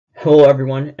Hello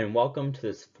everyone, and welcome to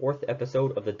this fourth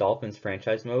episode of the Dolphins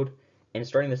Franchise Mode. And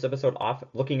starting this episode off,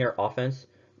 looking at our offense,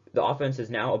 the offense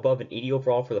is now above an 80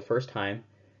 overall for the first time,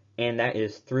 and that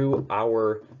is through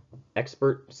our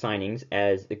expert signings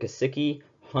as Gesicki,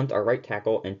 Hunt, our right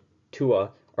tackle, and Tua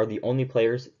are the only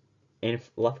players, and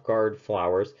left guard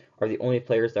Flowers are the only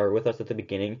players that were with us at the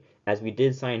beginning, as we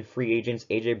did sign free agents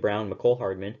A.J. Brown, McCole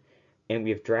Hardman, and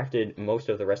we have drafted most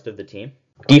of the rest of the team.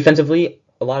 Defensively,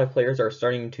 a lot of players are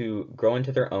starting to grow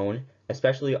into their own,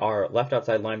 especially our left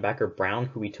outside linebacker Brown,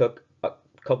 who we took a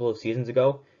couple of seasons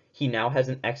ago. He now has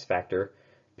an X factor.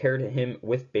 Paired him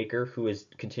with Baker, who is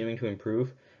continuing to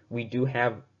improve. We do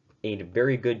have a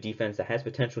very good defense that has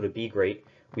potential to be great.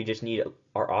 We just need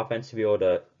our offense to be able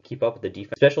to keep up with the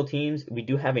defense. Special teams, we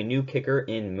do have a new kicker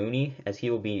in Mooney, as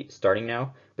he will be starting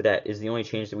now, but that is the only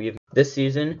change that we have. This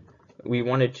season, we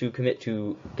wanted to commit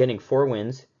to getting 4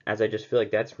 wins, as I just feel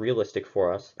like that's realistic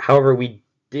for us. However, we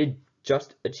did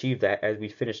just achieve that as we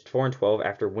finished 4-12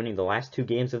 after winning the last 2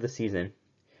 games of the season,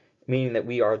 meaning that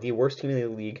we are the worst team in the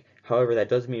league. However, that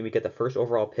does mean we get the first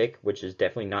overall pick, which is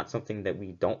definitely not something that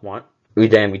we don't want. We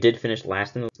did finish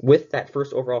last in the league. With that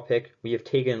first overall pick, we have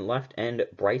taken left end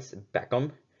Bryce Beckham.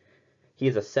 He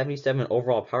is a 77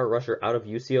 overall power rusher out of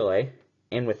UCLA,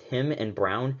 and with him and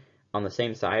Brown on the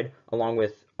same side, along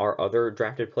with our other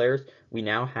drafted players, we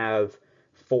now have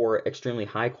 4 extremely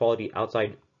high quality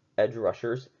outside edge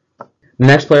rushers. The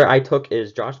next player I took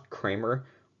is Josh Kramer.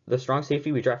 The strong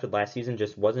safety we drafted last season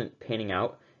just wasn't panning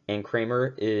out, and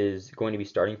Kramer is going to be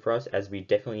starting for us as we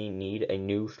definitely need a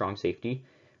new strong safety.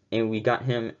 And we got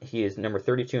him, he is number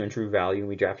 32 in true value.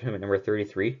 We drafted him at number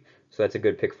 33, so that's a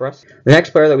good pick for us. The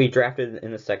next player that we drafted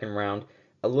in the second round,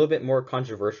 a little bit more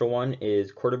controversial one,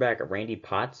 is quarterback Randy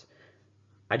Potts.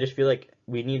 I just feel like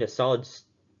we need a solid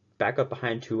backup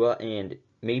behind Tua, and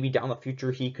maybe down the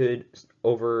future he could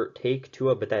overtake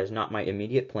Tua, but that is not my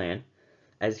immediate plan,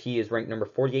 as he is ranked number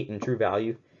 48 in true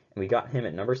value, and we got him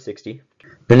at number 60.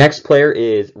 The next player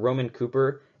is Roman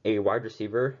Cooper, a wide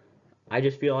receiver. I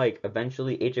just feel like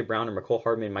eventually A.J. Brown or McCole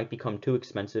Hardman might become too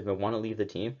expensive and want to leave the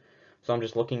team, so I'm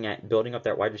just looking at building up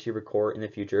that wide receiver core in the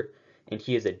future, and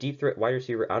he is a deep threat wide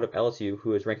receiver out of LSU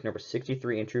who is ranked number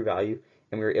 63 in true value,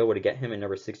 and we were able to get him at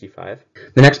number 65.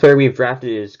 The next player we've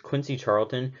drafted is Quincy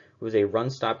Charlton, who is a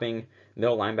run-stopping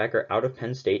middle linebacker out of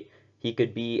Penn State. He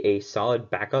could be a solid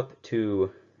backup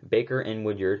to Baker and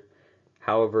Woodyard.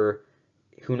 However,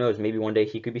 who knows, maybe one day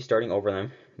he could be starting over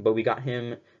them, but we got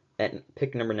him at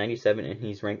pick number 97, and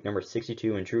he's ranked number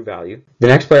 62 in true value. The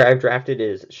next player I've drafted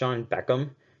is Sean Beckham.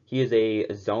 He is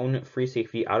a zone free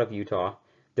safety out of Utah.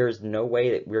 There's no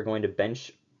way that we're going to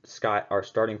bench Scott, our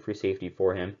starting free safety,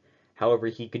 for him. However,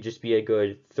 he could just be a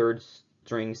good third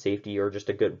string safety or just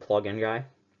a good plug-in guy.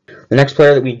 The next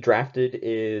player that we drafted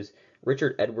is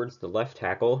Richard Edwards, the left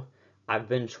tackle. I've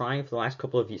been trying for the last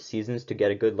couple of seasons to get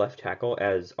a good left tackle,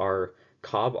 as our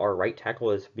Cobb, our right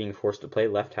tackle, is being forced to play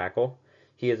left tackle.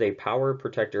 He is a power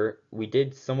protector. We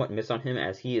did somewhat miss on him,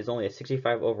 as he is only a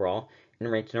 65 overall and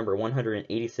ranked number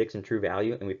 186 in true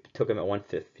value, and we took him at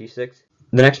 156.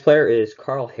 The next player is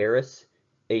Carl Harris,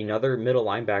 another middle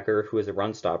linebacker who is a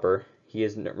run stopper. He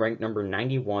is ranked number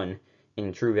 91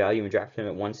 in true value and drafted him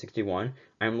at 161.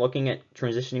 I'm looking at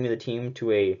transitioning the team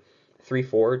to a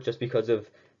 3-4 just because of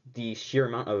the sheer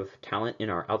amount of talent in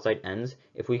our outside ends.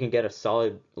 If we can get a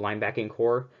solid linebacking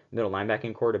core, middle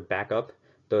linebacking core to back up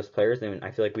those players, then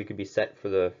I feel like we could be set for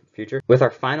the future. With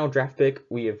our final draft pick,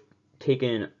 we have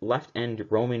taken left end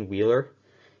Roman Wheeler.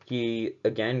 He,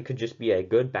 again, could just be a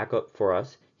good backup for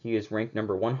us. He is ranked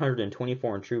number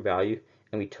 124 in true value,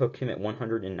 and we took him at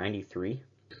 193.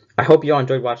 I hope you all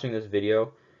enjoyed watching this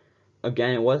video.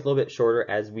 Again, it was a little bit shorter,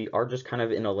 as we are just kind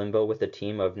of in a limbo with the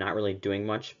team of not really doing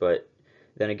much, but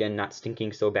then again, not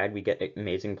stinking so bad we get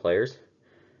amazing players.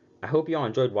 I hope you all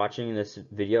enjoyed watching this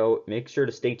video. Make sure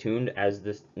to stay tuned, as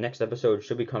this next episode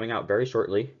should be coming out very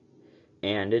shortly.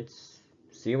 And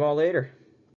see you all later.